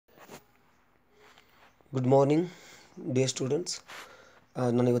Good morning dear students.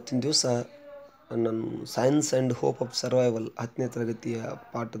 ನಾನು ಇವತ್ತಿನ ದಿವಸ ನಾನು science and hope of survival 10ನೇ ತರಗತಿಯ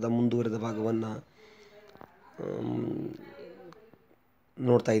ಪಾಠದ ಮುಂದುವರೆದ ಭಾಗವನ್ನು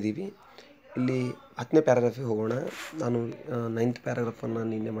ನೋಡ್ತಾ ಇದ್ದೀವಿ. ಇಲ್ಲಿ 10ನೇ ಪ್ಯಾರಾಗ್ರಾಫಿಗೆ ಹೋಗೋಣ. ನಾನು 9th ಪ್ಯಾರಾಗ್ರಾಫನ್ನು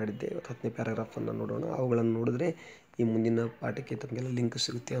ನಿನ್ನೆ ಮಾಡಿದ್ದೆ. ಇವತ್ತು 10ನೇ ಪ್ಯಾರಾಗ್ರಾಫನ್ನು ನೋಡೋಣ. ಅವುಗಳನ್ನು ನೋಡಿದ್ರೆ ಈ ಮುಂದಿನ ಪಾಠಕ್ಕೆ ತಮಗೆಲ್ಲ ಲಿಂಕ್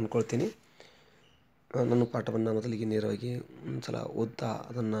ಸಿಗುತ್ತೆ ಅಂದ್ಕೊಳ್ತೀನಿ. ನಾನು ಪಾಠವನ್ನು ಮೊದಲಿಗೆ ನೇರವಾಗಿ ಒಂದು ಸಲ ಓದ್ತಾ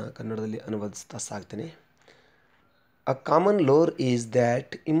ಅದನ್ನು ಕನ್ನಡದಲ್ಲಿ ಅನುವಾದಿಸ್ತಾ ಸಾಗ್ತೇನೆ. A common lore is that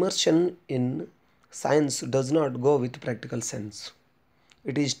immersion in science does not go with practical sense.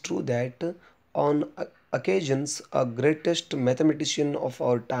 It is true that on occasions a greatest mathematician of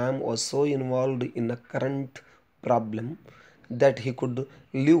our time was so involved in a current problem that he could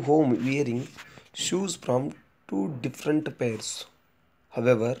leave home wearing shoes from two different pairs.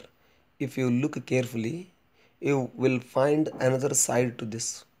 However, if you look carefully, you will find another side to this,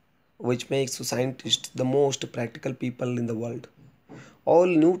 which makes scientists the most practical people in the world. All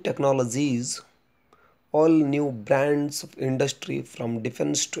new technologies, all new brands of industry from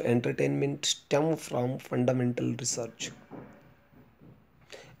defense to entertainment stem from fundamental research.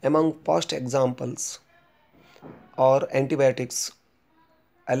 Among past examples are antibiotics,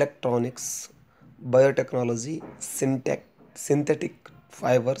 electronics, biotechnology, synthetic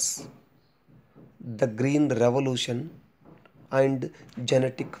fibers, the Green Revolution, and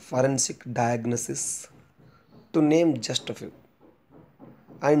genetic forensic diagnosis, to name just a few.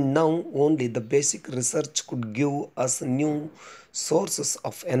 And now only the basic research could give us new sources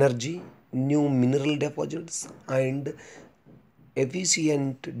of energy, new mineral deposits, and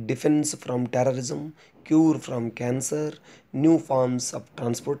efficient defense from terrorism, cure from cancer, new forms of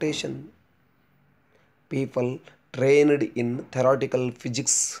transportation. People trained in theoretical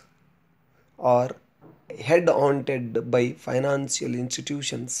physics are head-haunted by financial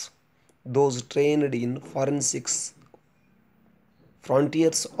institutions. Those trained in forensics,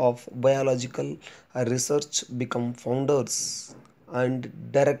 frontiers of biological research become founders and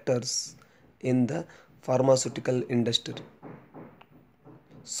directors in the pharmaceutical industry.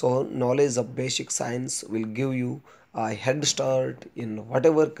 So knowledge of basic science will give you a head start in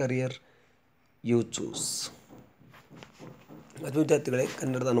whatever career you choose. ಅದು ವಿದ್ಯಾರ್ಥಿಗಳೇ,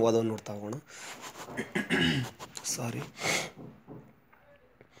 ಕನ್ನಡದ ಅನುವಾದವನ್ನು ನೋಡ್ತಾ ಹೋಗೋಣ. ಸಾರಿ.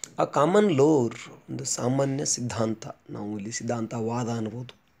 A common lower, ಒಂದು ಸಾಮಾನ್ಯ ಸಿದ್ಧಾಂತ. ನಾವು ಇಲ್ಲಿ ಸಿದ್ಧಾಂತವಾದ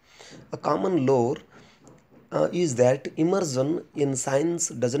ಅನ್ಬೋದು. A common lower is that ಇಮರ್ಸನ್ in science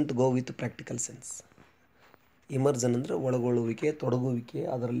doesn't go with practical sense. ಇಮರ್ಸನ್ ಅಂದರೆ ಒಳಗೊಳ್ಳುವಿಕೆ, ತೊಡಗುವಿಕೆ,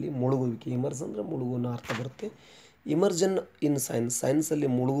 ಅದರಲ್ಲಿ ಮುಳುಗುವಿಕೆ. ಇಮರ್ಸ್ ಅಂದರೆ ಮುಳುಗು ಅನ್ನೋ ಅರ್ಥ ಬರುತ್ತೆ. ಇಮರ್ಜನ್ ಇನ್ ಸೈನ್ಸ್, ಸೈನ್ಸಲ್ಲಿ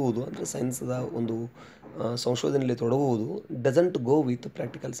ಮುಳುಗುವುದು ಅಂದರೆ ಸೈನ್ಸ್ದ ಒಂದು ಸಂಶೋಧನೆಯಲ್ಲಿ ತೊಡಗುವುದು. Doesn't go with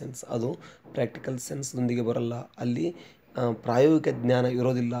practical sense, ಅದು ಪ್ರಾಕ್ಟಿಕಲ್ ಸೆನ್ಸ್ದೊಂದಿಗೆ ಬರಲ್ಲ, ಅಲ್ಲಿ ಪ್ರಾಯೋಗಿಕ ಜ್ಞಾನ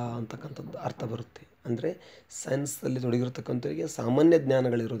ಇರೋದಿಲ್ಲ ಅಂತಕ್ಕಂಥದ್ದು ಅರ್ಥ ಬರುತ್ತೆ. ಅಂದರೆ ಸೈನ್ಸಲ್ಲಿ ತೊಡಗಿರ್ತಕ್ಕಂಥವರಿಗೆ ಸಾಮಾನ್ಯ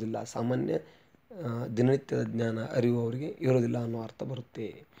ಜ್ಞಾನಗಳಿರೋದಿಲ್ಲ, ಸಾಮಾನ್ಯ ದಿನನಿತ್ಯದ ಜ್ಞಾನ ಅರಿವು ಅವರಿಗೆ ಇರೋದಿಲ್ಲ ಅನ್ನೋ ಅರ್ಥ ಬರುತ್ತೆ.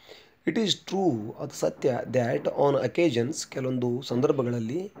 ಇಟ್ ಈಸ್ ಟ್ರೂ, ಅದು ಸತ್ಯ, ದ್ಯಾಟ್ ಆನ್ ಅಕೇಜನ್ಸ್, ಕೆಲವೊಂದು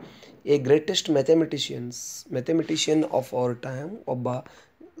ಸಂದರ್ಭಗಳಲ್ಲಿ, A greatest mathematician of our time, ಒಬ್ಬ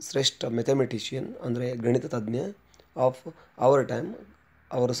ಶ್ರೇಷ್ಠ ಮ್ಯಾಥಮೆಟಿಷಿಯನ್ ಅಂದರೆ ಗಣಿತ ತಜ್ಞ, ಆಫ್ ಅವರ್ ಟೈಮ್,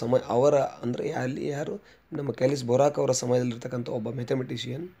 ಅವರ ಅಂದರೆ ಅಲ್ಲಿ ಯಾರು, ನಮ್ಮ ಕ್ಯಾಲಿಸ್ ಬೋರಾಕ್ ಅವರ ಸಮಯದಲ್ಲಿರ್ತಕ್ಕಂಥ ಒಬ್ಬ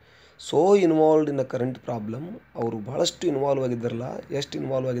mathematician, so involved in a current problem, ಅವರು ಭಾಳಷ್ಟು ಇನ್ವಾಲ್ವ್ ಆಗಿದ್ದಾರಲ್ಲ. ಎಷ್ಟು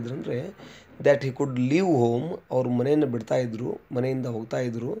ಇನ್ವಾಲ್ವ್ ಆಗಿದ್ರು ಅಂದರೆ that he could leave home, ಅವರು ಮನೆಯನ್ನು ಬಿಡ್ತಾಯಿದ್ರು, ಮನೆಯಿಂದ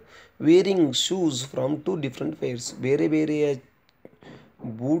ಹೋಗ್ತಾಯಿದ್ರು, varying shoes from to different pairs, ಬೇರೆ ಬೇರೆಯ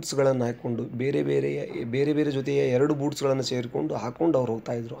ಬೂಟ್ಸ್ಗಳನ್ನು ಹಾಕ್ಕೊಂಡು, ಬೇರೆ ಬೇರೆ ಜೊತೆಯ 2 ಬೂಟ್ಸ್ಗಳನ್ನು ಸೇರಿಕೊಂಡು ಹಾಕ್ಕೊಂಡು ಅವ್ರು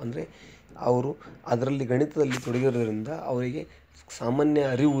ಹೋಗ್ತಾಯಿದ್ರು. ಅಂದರೆ ಅವರು ಅದರಲ್ಲಿ ಗಣಿತದಲ್ಲಿ ತೊಡಗಿರೋದ್ರಿಂದ ಅವರಿಗೆ ಸಾಮಾನ್ಯ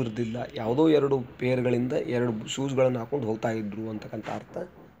ಅರಿವು ಇರೋದಿಲ್ಲ, ಯಾವುದೋ 2 ಪೇರ್ಗಳಿಂದ 2 ಶೂಸ್ಗಳನ್ನು ಹಾಕ್ಕೊಂಡು ಹೋಗ್ತಾಯಿದ್ರು ಅಂತಕ್ಕಂಥ ಅರ್ಥ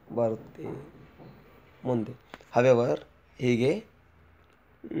ಬರುತ್ತೆ ಮುಂದೆ. ಹವೆವರ್, ಹೀಗೆ,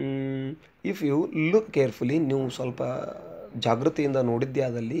 ಇಫ್ ಯು ಲುಕ್ ಕೇರ್ಫುಲಿ, ನೀವು ಸ್ವಲ್ಪ ಜಾಗೃತಿಯಿಂದ ನೋಡಿದ್ದೇ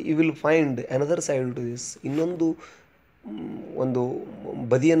ಆದಲ್ಲಿ, you will find another side to this, ಒಂದು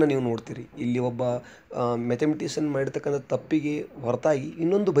ಬದಿಯನ್ನು ನೀವು ನೋಡ್ತೀರಿ. ಇಲ್ಲಿ ಒಬ್ಬ ಮ್ಯಾಥಮೆಟಿಷಿಯನ್ ಮಾಡಿರ್ತಕ್ಕಂಥ ತಪ್ಪಿಗೆ ಹೊರತಾಗಿ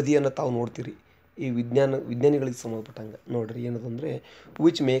ಇನ್ನೊಂದು ಬದಿಯನ್ನು ತಾವು ನೋಡ್ತೀರಿ. ಈ ವಿಜ್ಞಾನಿಗಳಿಗೆ ಸಂಬಂಧಪಟ್ಟಂಗೆ ನೋಡಿರಿ ಏನದು ಅಂದರೆ,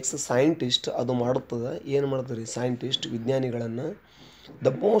 ವಿಚ್ ಮೇಕ್ಸ್ ಸೈಂಟಿಸ್ಟ್, ಅದು ಮಾಡುತ್ತದೆ, ಏನು ಮಾಡ್ತಾರೆ ಸೈಂಟಿಸ್ಟ್, ವಿಜ್ಞಾನಿಗಳನ್ನು,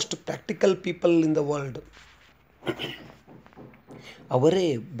 the most practical people in the world, ಅವರೇ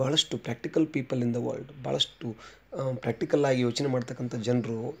ಭಾಳಷ್ಟು practical people in the world, ಭಾಳಷ್ಟು ಪ್ರಾಕ್ಟಿಕಲ್ಲಾಗಿ ಯೋಚನೆ ಮಾಡ್ತಕ್ಕಂಥ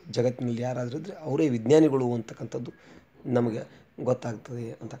ಜನರು ಜಗತ್ತಿನಲ್ಲಿ ಯಾರಾದರೂ ಇದ್ದರೆ ಅವರೇ ವಿಜ್ಞಾನಿಗಳು ಅಂತಕ್ಕಂಥದ್ದು ನಮಗೆ ಗೊತ್ತಾಗ್ತದೆ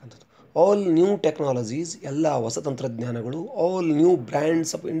ಅಂತಕ್ಕಂಥದ್ದು. ಆಲ್ ನ್ಯೂ ಟೆಕ್ನಾಲಜೀಸ್, ಎಲ್ಲ ಹೊಸ ತಂತ್ರಜ್ಞಾನಗಳು, all new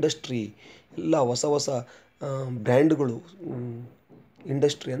brands of industry, ಎಲ್ಲ ಹೊಸ ಬ್ರ್ಯಾಂಡ್ಗಳು.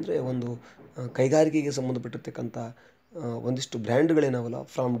 ಇಂಡಸ್ಟ್ರಿ ಅಂದರೆ ಒಂದು ಕೈಗಾರಿಕೆಗೆ ಸಂಬಂಧಪಟ್ಟಿರ್ತಕ್ಕಂಥ ಒಂದಿಷ್ಟು ಬ್ರ್ಯಾಂಡ್ಗಳೇನಾವಲ್ಲ,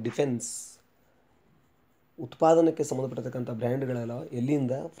 ಫ್ರಮ್ ಡಿಫೆನ್ಸ್ ಉತ್ಪಾದನೆಗೆ ಸಂಬಂಧಪಟ್ಟಿರ್ತಕ್ಕಂಥ ಬ್ರ್ಯಾಂಡ್ಗಳೆಲ್ಲ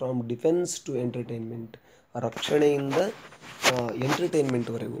ಎಲ್ಲಿಂದ ಫ್ರಮ್ ಡಿಫೆನ್ಸ್ ಟು ಎಂಟರ್ಟೈನ್ಮೆಂಟ್, ರಕ್ಷಣೆಯಿಂದ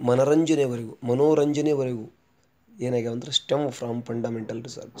ಎಂಟರ್ಟೈನ್ಮೆಂಟ್ವರೆಗೂ, ಮನೋರಂಜನೆವರೆಗೂ ಏನಾಗ್ಯಾವ ಅಂದರೆ ಸ್ಟೆಮ್ ಫ್ರಮ್ ಫಂಡಮೆಂಟಲ್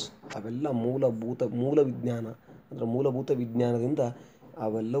ರಿಸರ್ಚ್. ಅವೆಲ್ಲ ಮೂಲ ವಿಜ್ಞಾನ, ಅಂದರೆ ಮೂಲಭೂತ ವಿಜ್ಞಾನದಿಂದ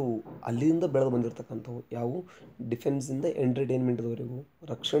ಅವೆಲ್ಲವೂ ಅಲ್ಲಿಂದ ಬೆಳೆದು ಬಂದಿರತಕ್ಕಂಥವು. ಯಾವುವು? ಡಿಫೆನ್ಸಿಂದ ಎಂಟರ್ಟೈನ್ಮೆಂಟ್ವರೆಗೂ,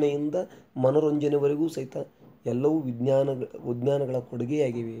 ರಕ್ಷಣೆಯಿಂದ ಮನೋರಂಜನೆವರೆಗೂ ಸಹಿತ ಎಲ್ಲವೂ ವಿಜ್ಞಾನಗಳ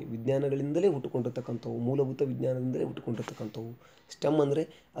ಕೊಡುಗೆಯಾಗಿವೆ. ವಿಜ್ಞಾನಗಳಿಂದಲೇ ಹುಟ್ಟುಕೊಂಡಿರ್ತಕ್ಕಂಥವು, ಮೂಲಭೂತ ವಿಜ್ಞಾನದಿಂದಲೇ ಹುಟ್ಟುಕೊಂಡಿರ್ತಕ್ಕಂಥವು. ಸ್ಟೆಮ್ ಅಂದರೆ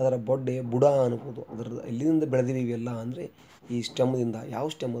ಅದರ ಬುಡ ಅನ್ಬೋದು. ಅದರ ಎಲ್ಲಿಂದ ಬೆಳೆದಿವೆ ಇವೆಲ್ಲ ಅಂದರೆ ಈ ಸ್ಟೆಮ್ದಿಂದ. ಯಾವ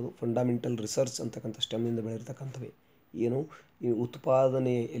ಸ್ಟೆಮ್ ಅದು? ಫಂಡಮೆಂಟಲ್ ರಿಸರ್ಚ್ ಅಂತಕ್ಕಂಥ ಸ್ಟೆಮ್ಮಿಂದ ಬೆಳೆದಿರ್ತಕ್ಕಂಥವೇ. ಏನು? ಈ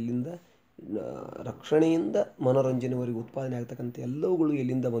ಉತ್ಪಾದನೆ ಎಲ್ಲಿಂದ, ರಕ್ಷಣೆಯಿಂದ ಮನೋರಂಜನೆವರೆಗೂ ಉತ್ಪಾದನೆ ಆಗ್ತಕ್ಕಂಥ ಎಲ್ಲವುಗಳು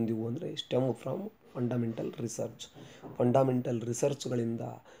ಎಲ್ಲಿಂದ ಬಂದಿವು ಅಂದರೆ stem from fundamental research. Fundamental ರಿಸರ್ಚ್ಗಳಿಂದ,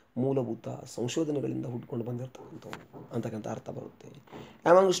 ಮೂಲಭೂತ ಸಂಶೋಧನೆಗಳಿಂದ ಹುಟ್ಕೊಂಡು ಬಂದಿರತಕ್ಕಂಥವು ಅಂತಕ್ಕಂಥ ಅರ್ಥ ಬರುತ್ತೆ.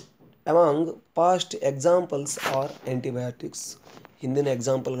 Among past examples R antibiotics. ಹಿಂದಿನ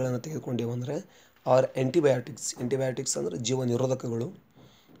ಎಕ್ಸಾಂಪಲ್ಗಳನ್ನು ತೆಗೆದುಕೊಂಡೇವು ಅಂದರೆ ಆ್ಯಂಟಿಬಯೋಟಿಕ್ಸ್ ಅಂದರೆ ಜೀವ ನಿರೋಧಕಗಳು.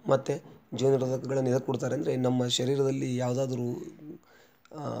 ಮತ್ತು ಜೀವ ನಿರೋಧಕಗಳನ್ನು ಎದಕ್ಕೆ ಕೊಡ್ತಾರೆ ಅಂದರೆ ನಮ್ಮ ಶರೀರದಲ್ಲಿ ಯಾವುದಾದ್ರೂ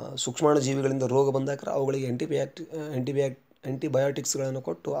ಸೂಕ್ಷ್ಮಾಣು ಜೀವಿಗಳಿಂದ ರೋಗ ಬಂದಾಗ ಅವುಗಳಿಗೆ ಆ್ಯಂಟಿಬಯೋಟಿಕ್ಸ್ಗಳನ್ನು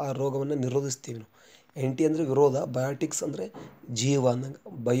ಕೊಟ್ಟು ಆ ರೋಗವನ್ನು ನಿರೋಧಿಸ್ತೀವಿ ನಾವು. ಅಂದರೆ ವಿರೋಧ, ಬಯೋಟಿಕ್ಸ್ ಅಂದರೆ ಜೀವ ಅಂದಂಗೆ.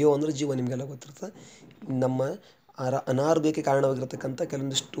 ಬಯೋ ಅಂದರೆ ಜೀವ, ನಿಮಗೆಲ್ಲ ಗೊತ್ತಿರ್ತದೆ. ನಮ್ಮ ಅನಾರೋಗ್ಯಕ್ಕೆ ಕಾರಣವಾಗಿರ್ತಕ್ಕಂಥ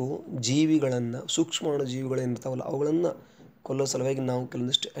ಕೆಲವೊಂದಿಷ್ಟು ಜೀವಿಗಳನ್ನು, ಸೂಕ್ಷ್ಮಾಣು ಜೀವಿಗಳು ಏನಿರ್ತಾವಲ್ಲ ಅವುಗಳನ್ನು ಕೊಲ್ಲೋ ಸಲುವಾಗಿ ನಾವು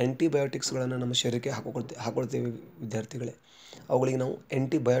ಕೆಲವೊಂದಿಷ್ಟು ಆ್ಯಂಟಿಬಯೋಟಿಕ್ಸ್ಗಳನ್ನು ನಮ್ಮ ಶರೀರಕ್ಕೆ ಹಾಕೊಳ್ತೇವೆ ವಿದ್ಯಾರ್ಥಿಗಳೇ. ಅವುಗಳಿಗೆ ನಾವು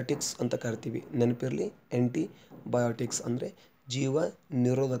ಆ್ಯಂಟಿಬಯೋಟಿಕ್ಸ್ ಅಂತ ಕರಿತೀವಿ. ನೆನಪಿರಲಿ, ಆ್ಯಂಟಿಬಯೋಟಿಕ್ಸ್ ಅಂದರೆ ಜೀವ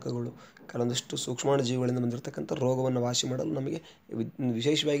ನಿರೋಧಕಗಳು. ಕೆಲವೊಂದಿಷ್ಟು ಸೂಕ್ಷ್ಮಾಣು ಜೀವಿಗಳಿಂದ ಬಂದಿರತಕ್ಕಂಥ ರೋಗವನ್ನು ವಾಸಿ ಮಾಡಲು ನಮಗೆ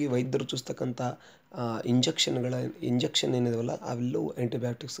ವಿಶೇಷವಾಗಿ ವೈದ್ಯರು ಚೂಸ್ತಕ್ಕಂಥ ಇಂಜೆಕ್ಷನ್ ಏನಿದಾವಲ್ಲ ಅವೆಲ್ಲವೂ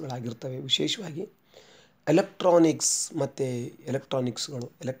ಆ್ಯಂಟಿಬಯೋಟಿಕ್ಸ್ಗಳಾಗಿರ್ತವೆ. ವಿಶೇಷವಾಗಿ ಎಲೆಕ್ಟ್ರಾನಿಕ್ಸ್ ಮತ್ತು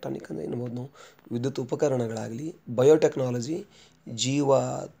ಎಲೆಕ್ಟ್ರಾನಿಕ್ ಅಂದರೆ ಏನ್ಬೋದು ನಾವು, ವಿದ್ಯುತ್ ಉಪಕರಣಗಳಾಗಲಿ, ಬಯೋಟೆಕ್ನಾಲಜಿ, ಜೀವ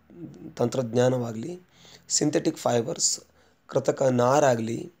ತಂತ್ರಜ್ಞಾನವಾಗಲಿ, ಸಿಂಥೆಟಿಕ್ ಫೈಬರ್ಸ್, ಕೃತಕ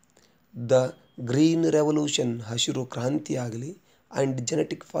ನಾರಾಗಲಿ, ದ ಗ್ರೀನ್ ರೆವಲ್ಯೂಷನ್ ಹಸಿರು ಕ್ರಾಂತಿ ಆಗಲಿ, ಆ್ಯಂಡ್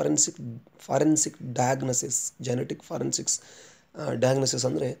ಜೆನೆಟಿಕ್ ಫಾರೆನ್ಸಿಕ್ ಡಯಾಗ್ನಸಿಸ್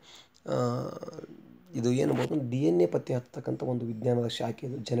ಅಂದರೆ ಇದು ಏನ್ಬೋದು, DNA ಪತ್ತೆ ಹಚ್ಚತಕ್ಕಂಥ ಒಂದು ವಿಜ್ಞಾನದ ಶಾಖೆ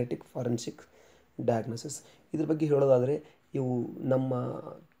ಇದು, ಜೆನೆಟಿಕ್ ಫಾರೆನ್ಸಿಕ್ ಡಯಾಗ್ನಸಿಸ್. ಇದ್ರ ಬಗ್ಗೆ ಹೇಳೋದಾದರೆ ಇವು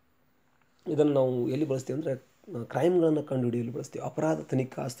ಇದನ್ನು ನಾವು ಎಲ್ಲಿ ಬಳಸ್ತೀವಿ ಅಂದರೆ ಕ್ರೈಮ್ಗಳನ್ನು ಕಂಡುಹಿಡಿಯಲು ಬಳಸ್ತೀವಿ. ಅಪರಾಧ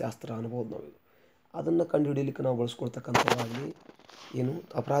ತನಿಖಾ ಶಾಸ್ತ್ರ ಅನ್ಬೋದು ನಾವು. ಅದನ್ನು ಕಂಡುಹಿಡಿಯಲಿಕ್ಕೆ ನಾವು ಬಳಸ್ಕೊಳ್ತಕ್ಕಂಥದ್ದಾಗಲಿ, ಏನು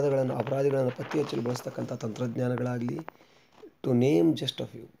ಅಪರಾಧಿಗಳನ್ನು ಪತ್ತೆ ಹಚ್ಚಲು ಬಳಸ್ತಕ್ಕಂಥ ತಂತ್ರಜ್ಞಾನಗಳಾಗಲಿ, ಟು ನೇಮ್ ಜಸ್ಟ್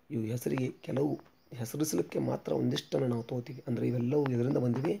ಆಫ್ ಇವು ಹೆಸರಿಗೆ ಕೆಲವು ಹೆಸರಿಸಲಿಕ್ಕೆ ಮಾತ್ರ ಒಂದಿಷ್ಟನ್ನು ನಾವು ತಗೋತೀವಿ. ಅಂದರೆ ಇವೆಲ್ಲವೂ ಇದರಿಂದ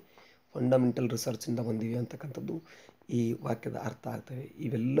ಬಂದಿವೆ, ಫಂಡಮೆಂಟಲ್ ರಿಸರ್ಚಿಂದ ಬಂದಿವೆ ಅಂತಕ್ಕಂಥದ್ದು ಈ ವಾಕ್ಯದ ಅರ್ಥ ಆಗ್ತವೆ.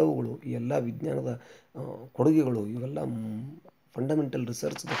 ಇವೆಲ್ಲವುಗಳು, ಈ ಎಲ್ಲ ವಿಜ್ಞಾನದ ಕೊಡುಗೆಗಳು, ಇವೆಲ್ಲ ಫಂಡಮೆಂಟಲ್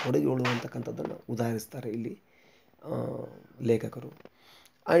ರಿಸರ್ಚ್ದ ಕೊಡುಗೆಗಳು ಅಂತಕ್ಕಂಥದ್ದನ್ನು ಉದಾಹರಿಸ್ತಾರೆ ಇಲ್ಲಿ ಲೇಖಕರು.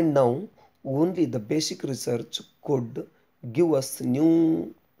 ಆ್ಯಂಡ್ ನಾವು only the basic research could give us new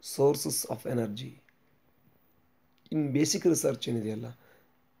sources of energy. ಇನ್ನು ಬೇಸಿಕ್ ರಿಸರ್ಚ್ ಏನಿದೆಯಲ್ಲ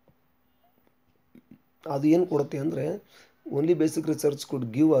ಅದು ಏನು ಕೊಡುತ್ತೆ ಅಂದರೆ, only basic research could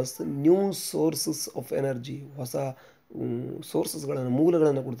give us new sources of energy. ಹೊಸ ಸೋರ್ಸಸ್ಗಳನ್ನು,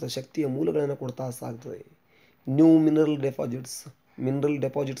 ಮೂಲಗಳನ್ನು ಕೊಡ್ತದೆ, ಶಕ್ತಿಯ ಮೂಲಗಳನ್ನು ಕೊಡ್ತಾ ಸಾಗ್ತದೆ. ನ್ಯೂ ಮಿನರಲ್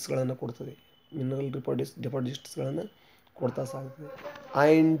ಡೆಪಾಸಿಟ್ಸ್ಗಳನ್ನು ಕೊಡ್ತದೆ, ಡೆಪಾಸಿಟ್ಸ್ಗಳನ್ನು ಕೊಡ್ತಾ ಸಾಗ್ತದೆ.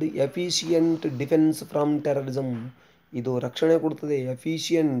 And efficient defence from terrorism. ಇದು ರಕ್ಷಣೆ ಕೊಡ್ತದೆ,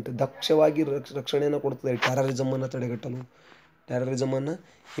 ಎಫಿಷಿಯಂಟ್ ದಕ್ಷವಾಗಿ ರಕ್ಷಣೆಯನ್ನು ಕೊಡ್ತದೆ ಟೆರರಿಸಮನ್ನು ತಡೆಗಟ್ಟಲು, ಟೆರರಿಸಮನ್ನು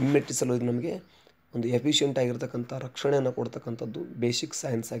ಹಿಮ್ಮೆಟ್ಟಿಸಲು. ಇದು ನಮಗೆ ಒಂದು ಎಫಿಷಿಯೆಂಟ್ ಆಗಿರ್ತಕ್ಕಂಥ ರಕ್ಷಣೆಯನ್ನು ಕೊಡ್ತಕ್ಕಂಥದ್ದು ಬೇಸಿಕ್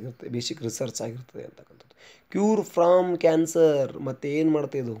ಸೈನ್ಸ್ ಆಗಿರ್ತದೆ, ಬೇಸಿಕ್ ರಿಸರ್ಚ್ ಆಗಿರ್ತದೆ ಅಂತಕ್ಕಂಥದ್ದು. Cure from cancer. ಮತ್ತು ಏನು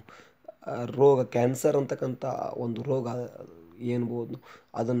ಮಾಡ್ತದೆ ಇದು? ರೋಗ, ಕ್ಯಾನ್ಸರ್ ಅಂತಕ್ಕಂಥ ಒಂದು ರೋಗ ಏನ್ಬೋದು,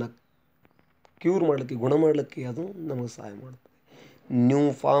 ಅದನ್ನು ಕ್ಯೂರ್ ಮಾಡಲಿಕ್ಕೆ, ಗುಣ ಮಾಡಲಿಕ್ಕೆ ಅದು ನಮಗೆ ಸಹಾಯ ಮಾಡ್ತದೆ. New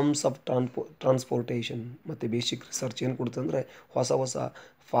forms of transportation. ಮತ್ತು ಬೇಸಿಕ್ ರಿಸರ್ಚ್ ಏನು ಕೊಡ್ತದೆ ಅಂದರೆ ಹೊಸ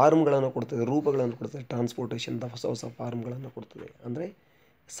ಫಾರ್ಮ್ಗಳನ್ನು ಕೊಡ್ತದೆ, ರೂಪಗಳನ್ನು ಕೊಡ್ತದೆ. ಟ್ರಾನ್ಸ್ಪೋರ್ಟೇಷನ್ದ ಹೊಸ ಫಾರ್ಮ್ಗಳನ್ನು ಕೊಡ್ತದೆ, ಅಂದರೆ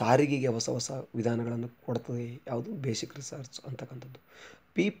ಸಾರಿಗೆಗೆ ಹೊಸ ವಿಧಾನಗಳನ್ನು ಕೊಡ್ತದೆ. ಯಾವುದು? ಬೇಸಿಕ್ ರಿಸರ್ಚ್ ಅಂತಕ್ಕಂಥದ್ದು.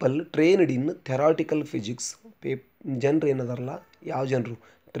 ಪೀಪಲ್ ಟ್ರೈನ್ಡ್ ಇನ್ ಥೆರಾಟಿಕಲ್ ಫಿಸಿಕ್ಸ್. ಜನರು ಏನದಾರಲ್ಲ, ಯಾವ ಜನರು?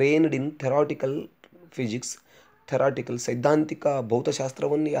 ಟ್ರೈನ್ಡ್ ಇನ್ ಥೆರಾಟಿಕಲ್ ಫಿಸಿಕ್ಸ್, ಥೆರಾಟಿಕಲ್ ಸೈದ್ಧಾಂತಿಕ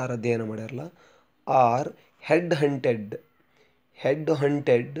ಭೌತಶಾಸ್ತ್ರವನ್ನು ಯಾರು ಅಧ್ಯಯನ ಮಾಡ್ಯಾರಲ್ಲ, R head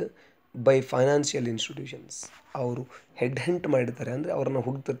hunted by financial institutions. ಅವರು ಹೆಡ್ ಹಂಟ್ ಮಾಡಿರ್ತಾರೆ, ಅಂದರೆ ಅವ್ರನ್ನ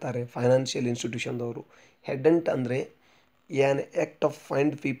ಹುಡುಕ್ತಿರ್ತಾರೆ ಫೈನಾನ್ಷಿಯಲ್ ಇನ್ಸ್ಟಿಟ್ಯೂಷನ್ದವರು. ಹೆಡ್ ಹಂಟ್ ಅಂದರೆ an act of find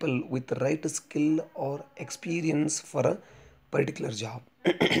people with right skill or experience for a particular job.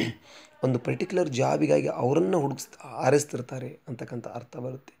 ಒಂದು ಪರ್ಟಿಕ್ಯುಲರ್ ಜಾಬಿಗಾಗಿ ಅವರನ್ನು ಆರಿಸ್ತಿರ್ತಾರೆ ಅಂತಕ್ಕಂಥ ಅರ್ಥ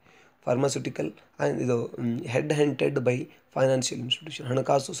ಬರುತ್ತೆ. ಫಾರ್ಮಾಸ್ಯೂಟಿಕಲ್ ಇದು ಹೆಡ್ ಹ್ಯಾಂಟೆಡ್ ಬೈ ಫೈನಾನ್ಷಿಯಲ್ ಇನ್ಸ್ಟಿಟ್ಯೂಷನ್,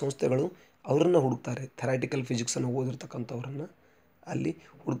 ಹಣಕಾಸು ಸಂಸ್ಥೆಗಳು ಅವರನ್ನು ಹುಡುಕ್ತಾರೆ. ಥೆರಾಟಿಕಲ್ ಫಿಸಿಕ್ಸನ್ನು ಓದಿರ್ತಕ್ಕಂಥವ್ರನ್ನು ಅಲ್ಲಿ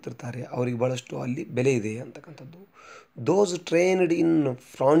ಹುಡುಕ್ತಿರ್ತಾರೆ, ಅವ್ರಿಗೆ ಭಾಳಷ್ಟು ಅಲ್ಲಿ ಬೆಲೆ ಇದೆ ಅಂತಕ್ಕಂಥದ್ದು. ದೋಸ್ trained in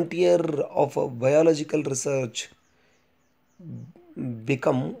frontier of biological research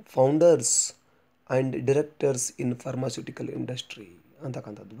become founders and directors in pharmaceutical industry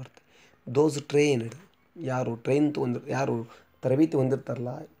ಅಂತಕ್ಕಂಥದ್ದು ಬರುತ್ತೆ. ದೋಸ್ ಟ್ರೈನ್ಡ್, ಯಾರು ಟ್ರೈನ್ ಯಾರು ತರಬೇತಿ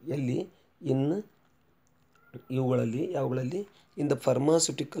ಹೊಂದಿರ್ತಾರಲ್ಲ, ಎಲ್ಲಿ ಯಾವುಗಳಲ್ಲಿ in the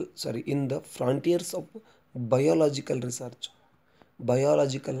in the Frontières of biological research.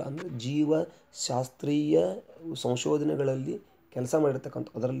 Biological ಅಂದರೆ ಜೀವಶಾಸ್ತ್ರೀಯ ಸಂಶೋಧನೆಗಳಲ್ಲಿ ಕೆಲಸ ಮಾಡಿರ್ತಕ್ಕಂಥ,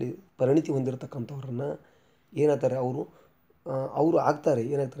 ಅದರಲ್ಲಿ ಪರಿಣಿತಿ ಹೊಂದಿರತಕ್ಕಂಥವ್ರನ್ನ ಏನಾಗ್ತಾರೆ, ಅವರು ಆಗ್ತಾರೆ,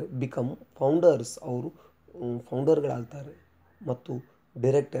 ಏನಾಗ್ತಾರೆ, ಬಿಕಮ್ ಫೌಂಡರ್ಸ್, ಅವರು ಫೌಂಡರ್ಗಳಾಗ್ತಾರೆ ಮತ್ತು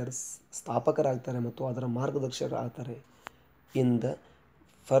ಡೈರೆಕ್ಟರ್ಸ್ ಸ್ಥಾಪಕರಾಗ್ತಾರೆ ಮತ್ತು ಅದರ ಮಾರ್ಗದರ್ಶಕರಾಗ್ತಾರೆ in the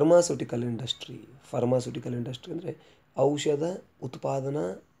pharmaceutical industry. Pharmaceutical industry ಅಂದರೆ ಔಷಧ ಉತ್ಪಾದನಾ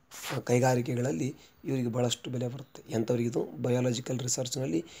ಕೈಗಾರಿಕೆಗಳಲ್ಲಿ ಇವರಿಗೆ ಭಾಳಷ್ಟು ಬೆಲೆ ಬರುತ್ತೆ. ಎಂಥವ್ರಿಗಿದು ಬಯಾಲಜಿಕಲ್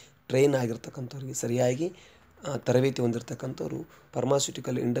ರಿಸರ್ಚ್ನಲ್ಲಿ ಟ್ರೈನ್ ಆಗಿರ್ತಕ್ಕಂಥವ್ರಿಗೆ, ಸರಿಯಾಗಿ ತರಬೇತಿ ಹೊಂದಿರತಕ್ಕಂಥವ್ರು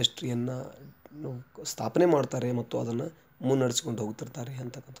ಫಾರ್ಮಾಸ್ಯೂಟಿಕಲ್ ಇಂಡಸ್ಟ್ರಿಯನ್ನು ಸ್ಥಾಪನೆ ಮಾಡ್ತಾರೆ ಮತ್ತು ಅದನ್ನು ಮುನ್ನಡೆಸ್ಕೊಂಡು ಹೋಗ್ತಿರ್ತಾರೆ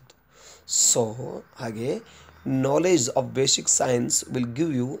ಅಂತಕ್ಕಂಥದ್ದು. ಸೊ ಹಾಗೆ knowledge of basic science will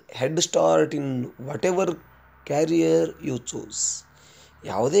give you head start in what ever carrier you choose.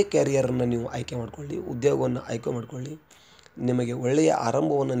 ಯಾವುದೇ ಕ್ಯಾರಿಯರನ್ನು ನೀವು ಆಯ್ಕೆ ಮಾಡಿಕೊಳ್ಳಿ, ಉದ್ಯೋಗವನ್ನು ಆಯ್ಕೆ ಮಾಡಿಕೊಳ್ಳಿ, ನಿಮಗೆ ಒಳ್ಳೆಯ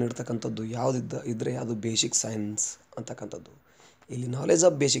ಆರಂಭವನ್ನು ನೀಡ್ತಕ್ಕಂಥದ್ದು ಇದ್ದರೆ ಅದು ಬೇಸಿಕ್ ಸೈನ್ಸ್ ಅಂತಕ್ಕಂಥದ್ದು. ಇಲ್ಲಿ ನಾಲೆಜ್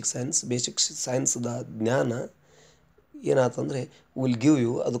ಆಫ್ ಬೇಸಿಕ್ ಸೈನ್ಸ್ದ ಜ್ಞಾನ ಏನಾಯ್ತಂದರೆ ವಿಲ್ ಗಿವ್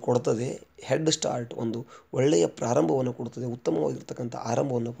ಯು, ಅದು ಕೊಡ್ತದೆ ಹೆಡ್ ಸ್ಟಾರ್ಟ್, ಒಂದು ಒಳ್ಳೆಯ ಪ್ರಾರಂಭವನ್ನು ಕೊಡ್ತದೆ, ಉತ್ತಮವಾಗಿರ್ತಕ್ಕಂಥ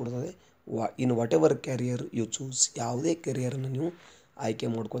ಆರಂಭವನ್ನು ಕೊಡ್ತದೆ in what ever carrier you choose. ಯಾವುದೇ ಕ್ಯಾರಿಯರನ್ನು ನೀವು ಆಯ್ಕೆ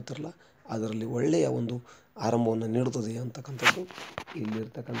ಮಾಡ್ಕೋತಿರಲ್ಲ ಅದರಲ್ಲಿ ಒಳ್ಳೆಯ ಒಂದು ಆರಂಭವನ್ನು ನೀಡುತ್ತದೆ ಅಂತಕ್ಕಂಥದ್ದು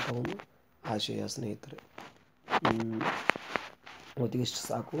ಇಲ್ಲಿರ್ತಕ್ಕಂಥ ಒಂದು ಆಶಯ ಸ್ನೇಹಿತರೆ. ಇವತ್ತಿಗೆ ಇಷ್ಟು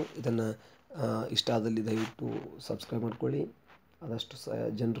ಸಾಕು. ಇದನ್ನು ಇಷ್ಟ ಆದಲ್ಲಿ ದಯವಿಟ್ಟು ಸಬ್ಸ್ಕ್ರೈಬ್ ಮಾಡ್ಕೊಳ್ಳಿ. ಆದಷ್ಟು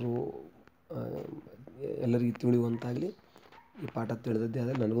ಜನರು ಎಲ್ಲರಿಗೂ ತಿಳಿಯುವಂತಾಗಲಿ. ಈ ಪಾಠ ತಿಳಿದದ್ದೇ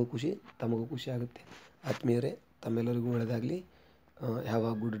ಆದರೆ ನನಗೂ ಖುಷಿ, ತಮಗೂ ಖುಷಿ ಆಗುತ್ತೆ. ಆತ್ಮೀಯರೇ, ತಮ್ಮೆಲ್ಲರಿಗೂ ಒಳ್ಳೆಯದಾಗಲಿ. Have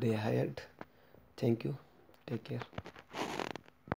a good day had. Thank you. Take care.